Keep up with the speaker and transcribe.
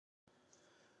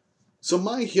So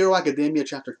My Hero Academia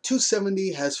Chapter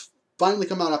 270 has finally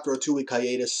come out after a 2-week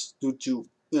hiatus due to,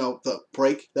 the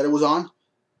break that it was on.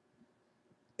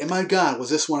 And my god, was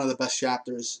this one of the best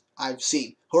chapters I've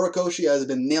seen. Horikoshi has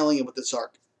been nailing it with this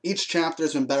arc. Each chapter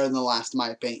has been better than the last, in my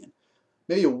opinion.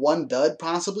 Maybe one dud,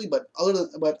 possibly, but I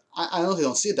honestly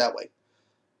don't see it that way.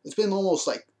 It's been almost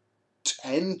like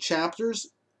 10 chapters,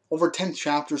 over 10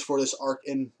 chapters for this arc,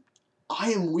 and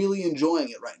I am really enjoying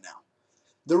it right now.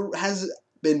 There has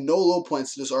been no low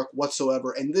points to this arc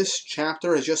whatsoever, and this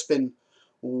chapter has just been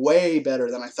way better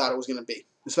than I thought it was going to be,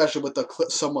 especially with the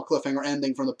somewhat cliffhanger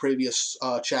ending from the previous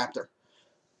chapter.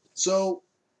 So,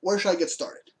 where should I get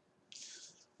started?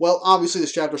 Well, obviously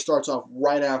this chapter starts off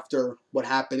right after what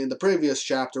happened in the previous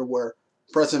chapter, where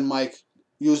President Mike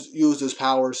used his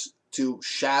powers to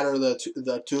shatter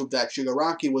the tube that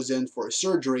Shigaraki was in for his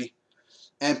surgery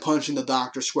and punching the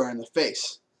doctor square in the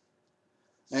face.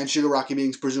 And Shigaraki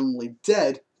being presumably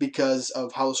dead because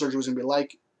of how the surgery was going to be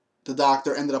like, the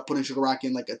doctor ended up putting Shigaraki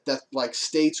in like a death-like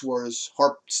state where his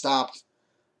heart stopped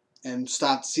and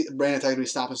brain activity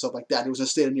stopped and stuff like that. He was in a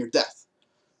state of near death.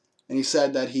 And he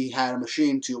said that he had a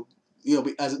machine to,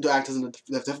 to act as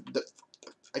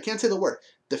I can't say the word,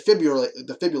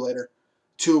 defibrillator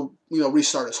to,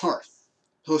 restart his heart.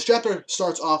 So this chapter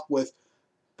starts off with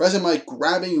President Mike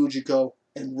grabbing Ujiko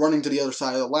and running to the other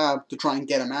side of the lab to try and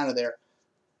get him out of there,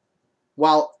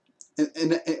 while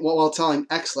telling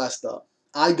X-Less, the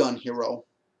eye-gun hero,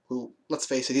 who, let's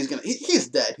face it, he's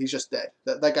dead. He's just dead.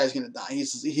 That guy's gonna die.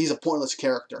 He's a pointless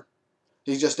character.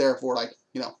 He's just there for, like,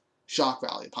 shock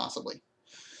value, possibly.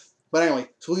 But anyway,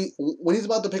 so when he's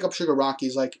about to pick up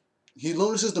Shigaraki, he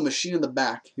notices the machine in the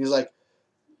back. He's like,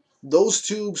 those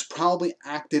tubes probably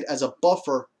acted as a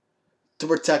buffer to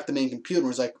protect the main computer.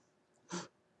 He's like,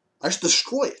 I should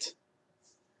destroy it.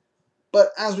 But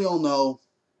as we all know,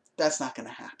 that's not going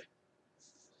to happen.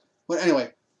 But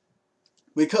anyway,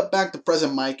 we cut back to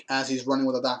President Mike as he's running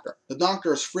with the doctor. The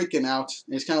doctor is freaking out,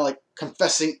 and he's kind of like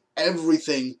confessing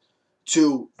everything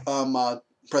to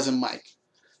President Mike.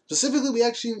 Specifically,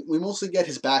 we mostly get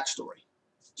his backstory.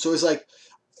 So it's like,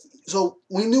 so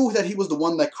we knew that he was the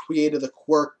one that created the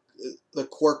quark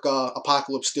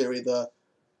apocalypse theory. What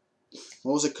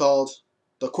was it called?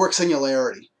 The quark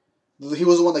singularity. He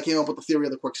was the one that came up with the theory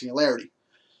of the quark singularity.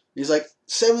 He's like,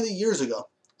 70 years ago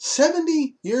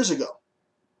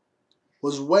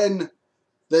was when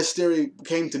this theory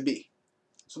came to be.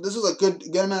 So this was a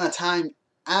good amount of time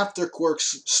after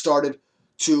quarks started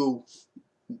to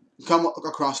come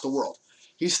across the world.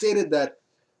 He stated that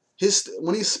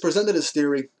when he presented his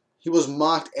theory, he was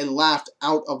mocked and laughed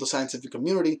out of the scientific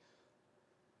community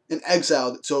and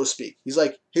exiled, so to speak. He's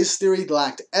like, his theory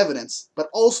lacked evidence, but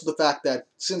also the fact that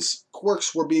since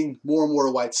quarks were being more and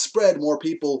more widespread, more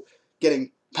people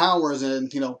getting powers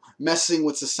and, messing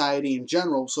with society in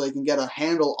general so they can get a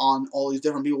handle on all these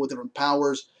different people with different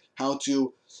powers, how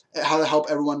to help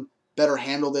everyone better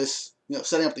handle this,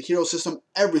 setting up the hero system,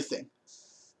 everything.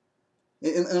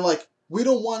 And like, we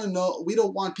don't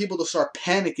want people to start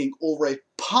panicking over a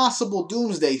possible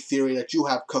doomsday theory that you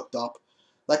have cooked up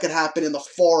that could happen in the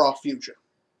far-off future.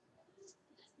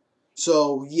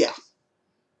 So, yeah.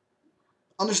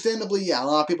 Understandably, yeah, a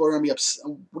lot of people are going to be upset,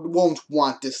 won't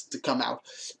want this to come out.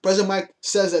 President Mike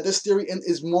says that this theory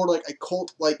is more like a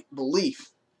cult-like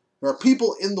belief. There are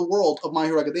people in the world of My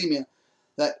Hero Academia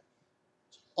that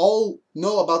all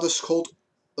know about this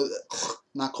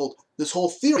this whole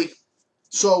theory,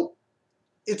 so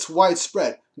it's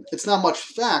widespread. It's not much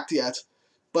fact yet,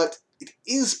 but it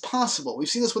is possible. We've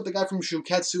seen this with the guy from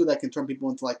Shuketsu that can turn people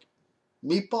into, like,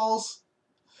 meatballs.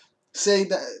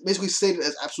 Basically stated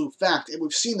as absolute fact. And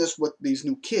we've seen this with these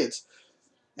new kids,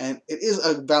 and it is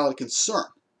a valid concern.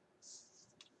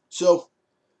 So,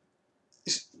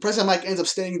 President Mike ends up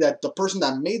stating that the person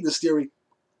that made this theory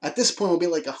at this point will be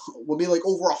like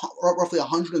roughly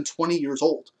 120 years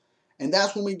old, and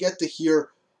that's when we get to hear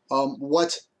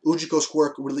what Ujiko's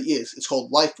quirk really is. It's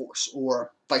called life force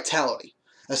or vitality.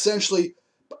 Essentially,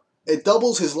 it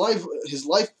doubles his life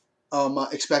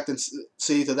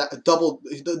expectancy to that. It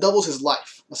doubles his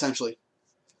life, essentially.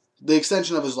 The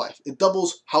extension of his life. It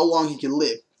doubles how long he can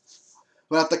live,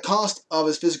 but at the cost of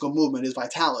his physical movement, his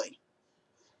vitality.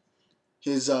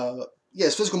 His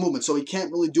physical movement. So he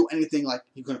can't really do anything, like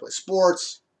he couldn't play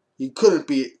sports. He couldn't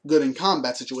be good in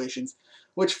combat situations,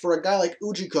 which for a guy like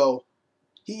Ujiko,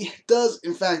 he does,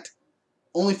 in fact,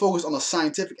 only focus on the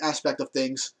scientific aspect of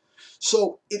things.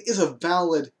 So it is a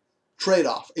valid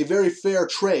trade-off, a very fair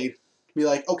trade. Be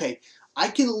like, okay, I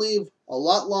can live a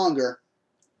lot longer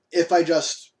if I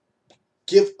just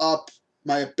give up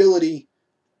my ability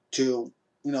to,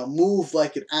 move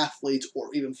like an athlete or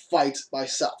even fight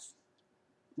myself.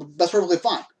 That's perfectly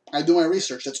fine. I do my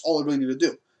research. That's all I really need to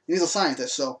do. He's a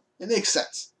scientist, so it makes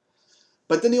sense.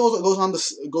 But then he also goes on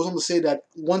to say that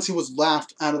once he was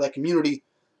laughed out of that community,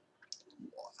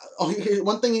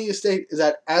 one thing he needs to state is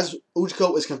that as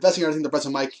Ujiko is confessing everything to Professor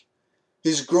Mike,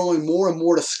 he's growing more and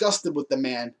more disgusted with the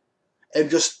man and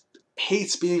just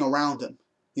hates being around him.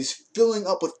 He's filling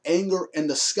up with anger and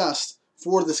disgust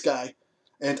for this guy,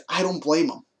 and I don't blame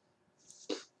him.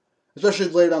 Especially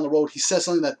later down the road, he says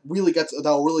something that will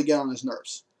really get on his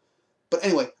nerves. But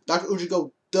anyway, Dr.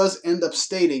 Ujiko does end up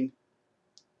stating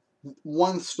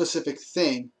one specific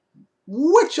thing,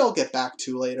 which I'll get back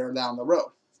to later down the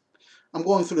road. I'm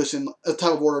going through this in the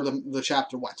type of order the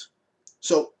chapter went.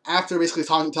 So after basically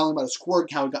telling about his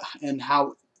quirk, how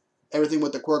everything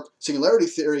with the quirk singularity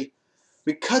theory,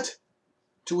 we cut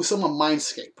to some of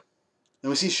Mindscape, and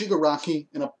we see Shigaraki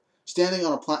standing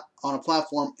on a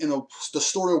platform in a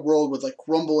distorted world with like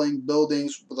crumbling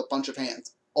buildings with a bunch of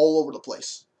hands all over the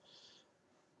place.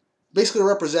 Basically,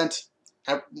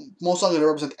 most likely to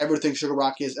represent everything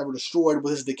Shigaraki has ever destroyed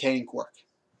with his decaying quirk.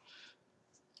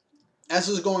 As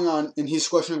this is going on, and he's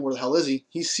questioning where the hell is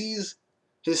he sees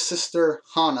his sister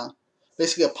Hana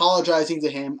basically apologizing to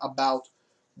him about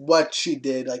what she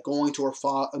did, like going to her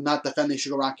father, not defending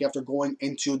Shigaraki after going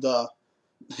into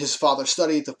his father's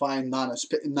study to find Nana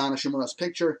Shimura's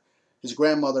picture, his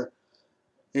grandmother.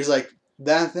 He's like,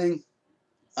 that thing,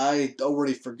 I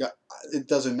already forgot. It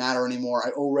doesn't matter anymore.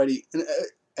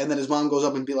 And then his mom goes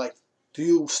up and be like, do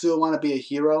you still want to be a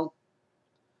hero?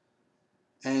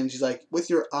 And she's like, with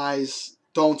your eyes,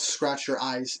 don't scratch your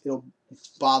eyes. It'll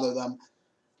bother them.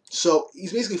 So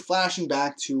he's basically flashing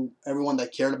back to everyone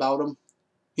that cared about him.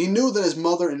 He knew that his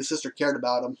mother and his sister cared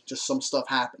about him. Just some stuff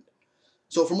happened.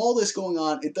 So from all this going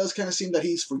on, it does kind of seem that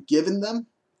he's forgiven them.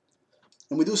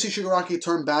 And we do see Shigaraki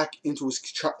turn back into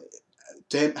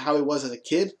how he was as a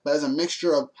kid. But as a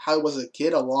mixture of how he was as a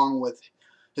kid along with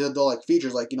his adult-like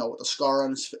features, like, with a scar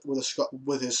on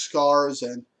with his scars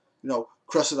and,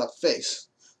 crusted up face.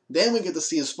 Then we get to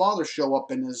see his father show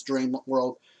up in his dream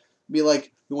world, be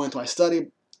like, "We went to my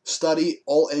study,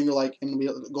 all anger-like,"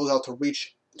 and goes out to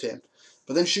reach to him.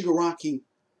 But then Shigaraki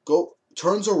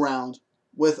turns around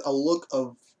with a look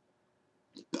of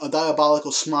a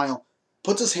diabolical smile,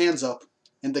 puts his hands up,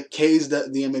 and decays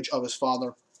the image of his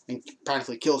father and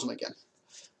practically kills him again.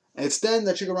 And it's then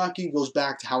that Shigaraki goes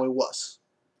back to how he was.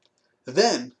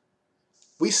 Then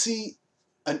we see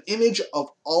an image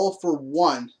of All for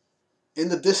One in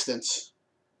the distance,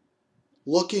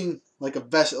 looking like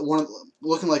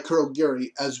looking like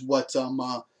Kurogiri, as what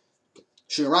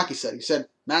Shigaraki said. He said,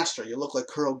 "Master, you look like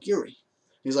Kurogiri."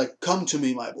 He's like, "Come to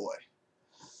me, my boy."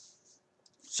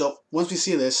 So once we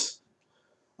see this,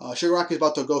 Shigaraki is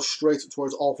about to go straight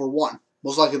towards All for One,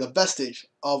 most likely the vestige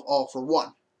of All for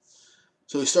One.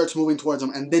 So he starts moving towards him,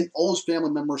 and then all his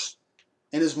family members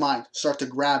in his mind start to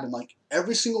grab him. Like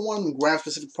every single one of them grab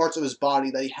specific parts of his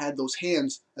body that he had those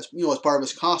hands as part of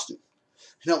his costume.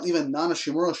 And even Nana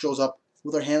Shimura shows up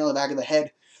with her hand on the back of the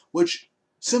head, which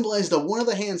symbolizes that one of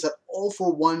the hands that All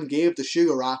for One gave to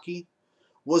Shigaraki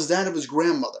was that of his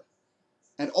grandmother,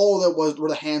 and all that were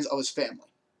the hands of his family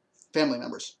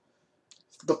members.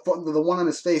 The one on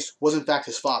his face was in fact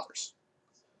his father's.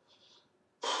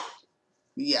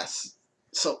 Yes.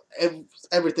 So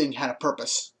everything had a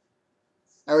purpose.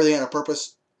 Everything had a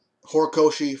purpose.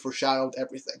 Horikoshi foreshadowed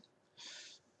everything.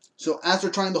 So as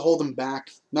they're trying to hold him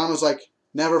back, Nana's like,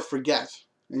 "Never forget."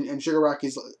 And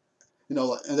Shigaraki's,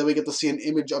 and then we get to see an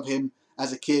image of him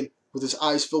as a kid with his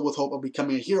eyes filled with hope of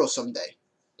becoming a hero someday.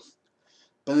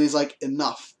 But then he's like,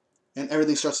 enough. And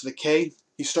everything starts to decay.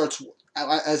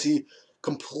 As he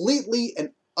completely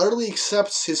and utterly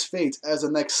accepts his fate as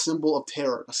the next symbol of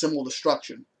terror, a symbol of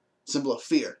destruction, a symbol of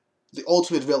fear, the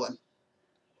ultimate villain.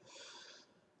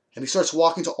 And he starts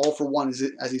walking to All for One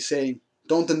as he's saying,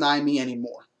 "Don't deny me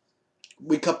anymore."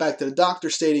 We cut back to the doctor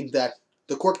stating that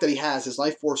the quirk that he has, his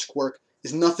life force quirk,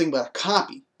 is nothing but a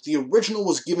copy. The original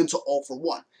was given to All for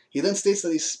One. He then states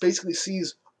that he basically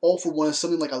sees All for One as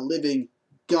something like a living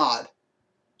god.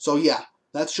 So yeah,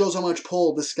 that shows how much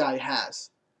pull this guy has.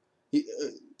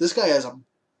 This guy has a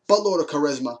buttload of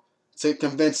charisma to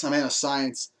convince a man of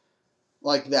science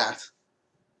like that.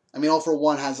 I mean, All for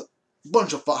One had a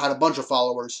bunch of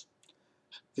followers.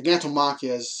 The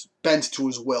Gigantomachia is bent to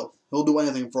his will. He'll do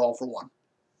anything for All for One.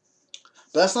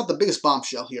 But that's not the biggest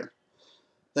bombshell here.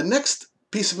 The next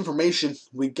piece of information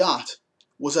we got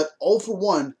was that All for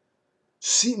One,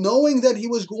 knowing that he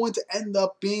was going to end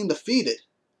up being defeated,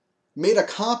 made a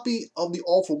copy of the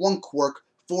All for One quirk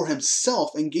for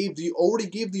himself and already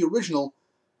gave the original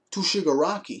to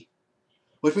Shigaraki.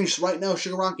 Which means right now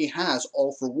Shigaraki has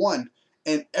All for One,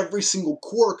 and every single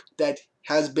quirk that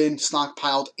has been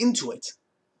stockpiled into it.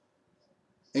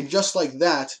 And just like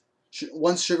that,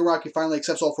 once Shigaraki finally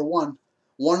accepts All for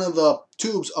one of the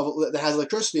tubes that has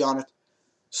electricity on it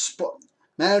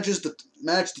manages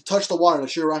to touch the water that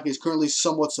Shigaraki is currently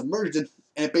somewhat submerged in,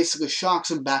 and it basically starts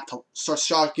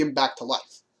shocking him back to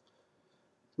life.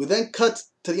 We then cut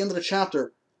to the end of the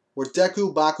chapter, where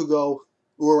Deku, Bakugo,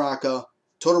 Uraraka,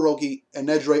 Todoroki, and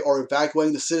Nejire are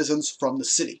evacuating the citizens from the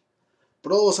city.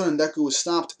 But all of a sudden, Deku is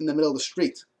stopped in the middle of the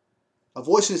street. A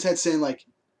voice in his head saying, like,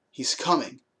 he's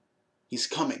coming. He's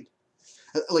coming.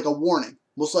 Like a warning.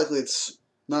 Most likely it's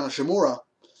Nana Shimura.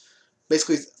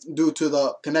 Basically, due to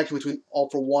the connection between All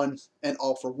for One and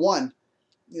All for One.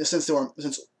 Since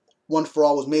One for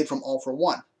All was made from All for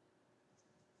One.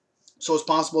 So it's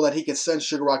possible that he can sense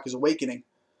Shigaraki's awakening.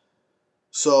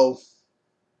 So,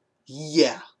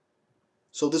 yeah.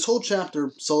 So this whole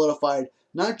chapter solidified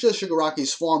not just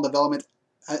Shigaraki's fall in development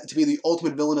to be the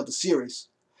ultimate villain of the series.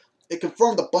 It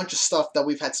confirmed a bunch of stuff that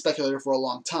we've had speculated for a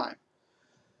long time.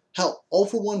 Hell, All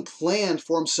for One planned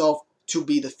for himself to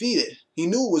be defeated. He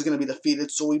knew it was going to be defeated,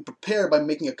 so he prepared by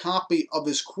making a copy of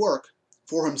his quirk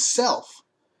for himself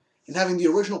and having the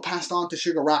original passed on to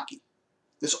Shigaraki.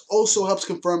 This also helps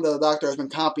confirm that the Doctor has been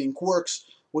copying quirks,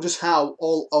 which is how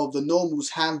all of the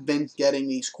Nomus have been getting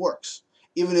these quirks,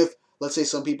 even if, let's say,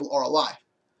 some people are alive.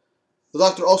 The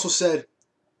Doctor also said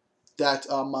that,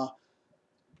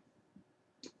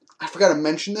 I forgot to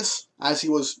mention this as he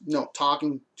was,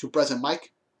 talking to President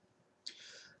Mike,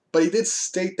 but he did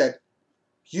state that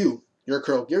you're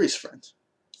Kurogiri's friend.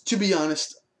 To be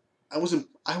honest, I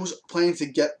was planning to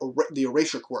get the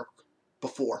erasure quirk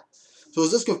before. So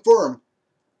does this confirm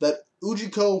that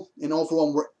Ujiko and All for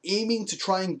One were aiming to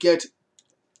try and get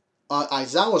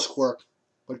Aizawa's quirk,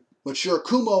 but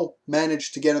Shirakumo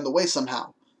managed to get in the way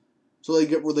somehow. So they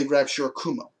grab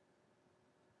Shirakumo.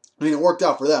 I mean, it worked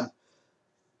out for them.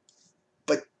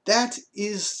 But that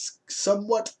is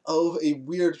somewhat of a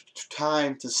weird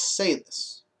time to say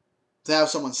this. To have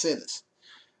someone say this.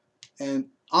 And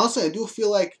honestly, I do feel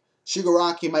like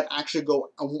Shigaraki might actually go,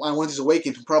 on one of these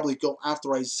Awakens, and probably go after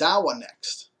Aizawa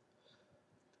next.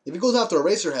 If he goes after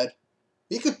Eraserhead,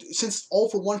 he could, since All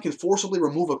for One can forcibly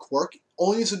remove a quirk,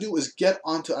 all he needs to do is get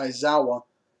onto Aizawa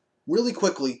really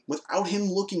quickly without him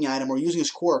looking at him or using his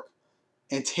quirk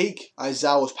and take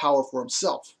Aizawa's power for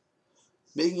himself.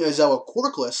 Making Aizawa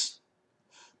quirkless,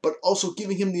 but also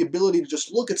giving him the ability to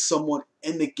just look at someone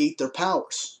and negate their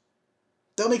powers.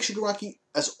 That'll make Shigaraki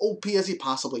as OP as he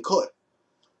possibly could.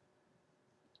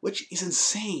 Which is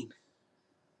insane.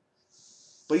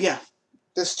 But yeah,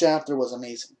 this chapter was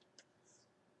amazing.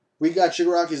 We got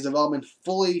Shigaraki's development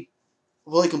fully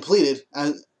completed,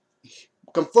 and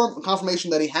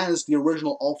confirmation that he has the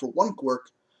original All for One quirk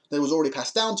that was already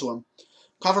passed down to him.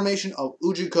 Confirmation of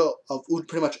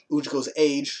pretty much Ujiko's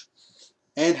age,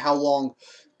 and how long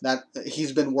that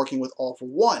he's been working with All for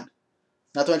One.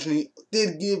 Not to mention, he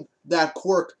did give that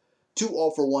quirk to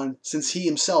All for One, since he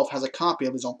himself has a copy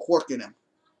of his own quirk in him.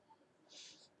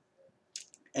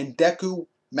 And Deku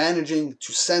managing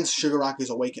to sense Shigaraki's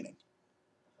awakening.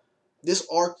 This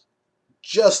arc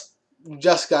just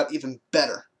got even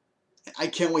better. I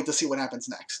can't wait to see what happens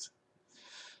next.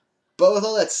 But with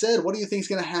all that said, what do you think is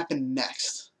going to happen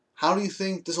next? How do you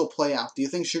think this will play out? Do you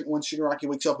think when Shigaraki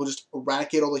wakes up, he'll just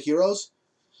eradicate all the heroes?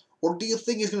 Or do you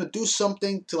think he's going to do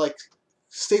something to, like,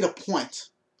 state a point?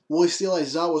 Will he steal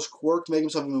Aizawa's quirk to make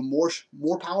himself even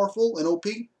more powerful and OP?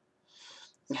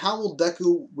 And how will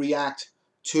Deku react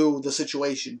to the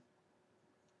situation?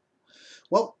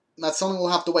 Well, that's something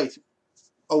we'll have to wait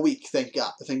a week, thank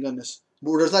goodness.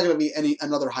 But there's not going to be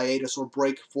another hiatus or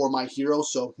break for my hero,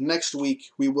 so next week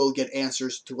we will get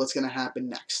answers to what's going to happen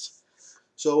next.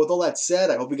 So with all that said,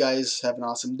 I hope you guys have an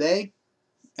awesome day,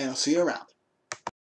 and I'll see you around.